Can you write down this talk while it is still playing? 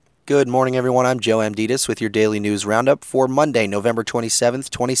Good morning, everyone. I'm Joe Amditis with your daily news roundup for Monday, November 27th,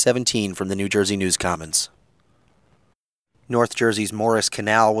 2017 from the New Jersey News Commons. North Jersey's Morris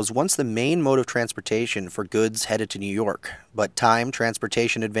Canal was once the main mode of transportation for goods headed to New York, but time,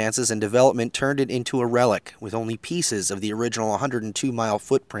 transportation advances, and development turned it into a relic, with only pieces of the original 102-mile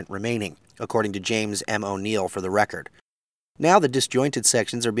footprint remaining, according to James M. O'Neill for the Record. Now the disjointed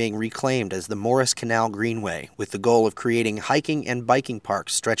sections are being reclaimed as the Morris Canal Greenway, with the goal of creating hiking and biking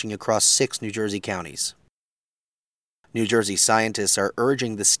parks stretching across 6 New Jersey counties. New Jersey scientists are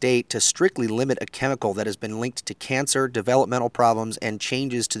urging the state to strictly limit a chemical that has been linked to cancer, developmental problems, and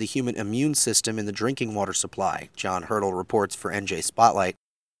changes to the human immune system in the drinking water supply, John Hurdle reports for NJ Spotlight.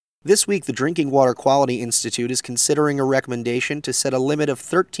 This week, the Drinking Water Quality Institute is considering a recommendation to set a limit of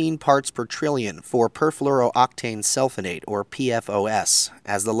 13 parts per trillion for perfluorooctane sulfonate, or PFOS,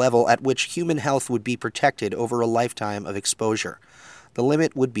 as the level at which human health would be protected over a lifetime of exposure. The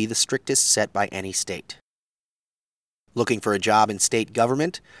limit would be the strictest set by any state. Looking for a job in state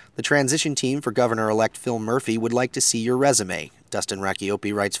government? The transition team for Governor-elect Phil Murphy would like to see your resume, Dustin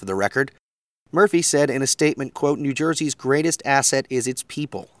Racchioppi writes for The Record. Murphy said in a statement, quote, "New Jersey's greatest asset is its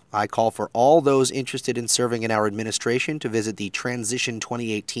people. I call for all those interested in serving in our administration to visit the Transition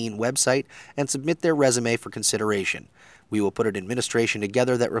 2018 website and submit their resume for consideration. We will put an administration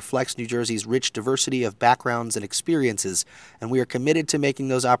together that reflects New Jersey's rich diversity of backgrounds and experiences, and we are committed to making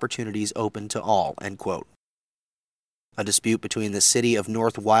those opportunities open to all," end quote. A dispute between the city of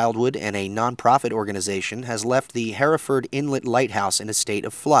North Wildwood and a nonprofit organization has left the Hereford Inlet Lighthouse in a state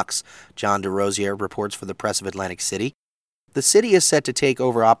of flux, John DeRosier reports for the Press of Atlantic City. The city is set to take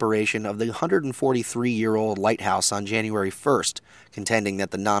over operation of the 143-year-old lighthouse on January 1st, contending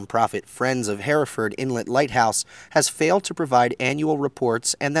that the nonprofit Friends of Hereford Inlet Lighthouse has failed to provide annual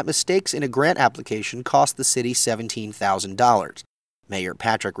reports and that mistakes in a grant application cost the city $17,000. Mayor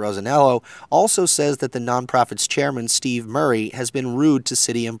Patrick Rosanello also says that the nonprofit's chairman, Steve Murray, has been rude to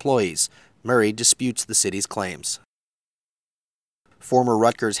city employees. Murray disputes the city's claims. Former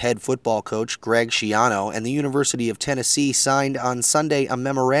Rutgers head football coach Greg Schiano and the University of Tennessee signed on Sunday a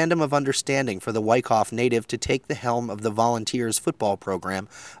memorandum of understanding for the Wyckoff native to take the helm of the Volunteers football program,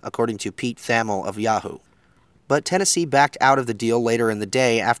 according to Pete Thamel of Yahoo. But Tennessee backed out of the deal later in the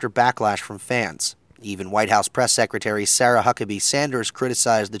day after backlash from fans. Even White House Press Secretary Sarah Huckabee Sanders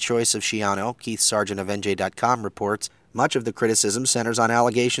criticized the choice of Schiano, Keith Sargent of NJ.com reports. Much of the criticism centers on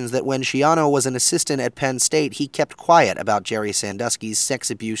allegations that when Schiano was an assistant at Penn State, he kept quiet about Jerry Sandusky's sex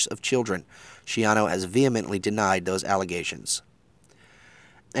abuse of children. Schiano has vehemently denied those allegations.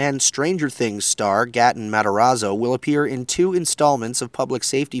 And Stranger Things star Gaten Matarazzo will appear in 2 installments of public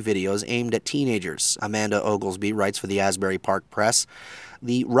safety videos aimed at teenagers, Amanda Oglesby writes for the Asbury Park Press.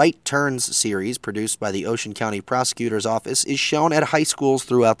 The Right Turns series, produced by the Ocean County Prosecutor's Office, is shown at high schools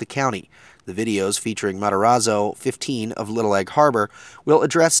throughout the county. The videos, featuring Matarazzo, 15, of Little Egg Harbor, will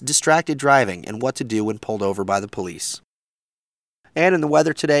address distracted driving and what to do when pulled over by the police. And in the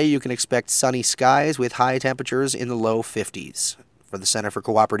weather today, you can expect sunny skies with high temperatures in the low 50s. For the Center for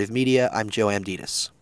Cooperative Media, I'm Joe Amditis.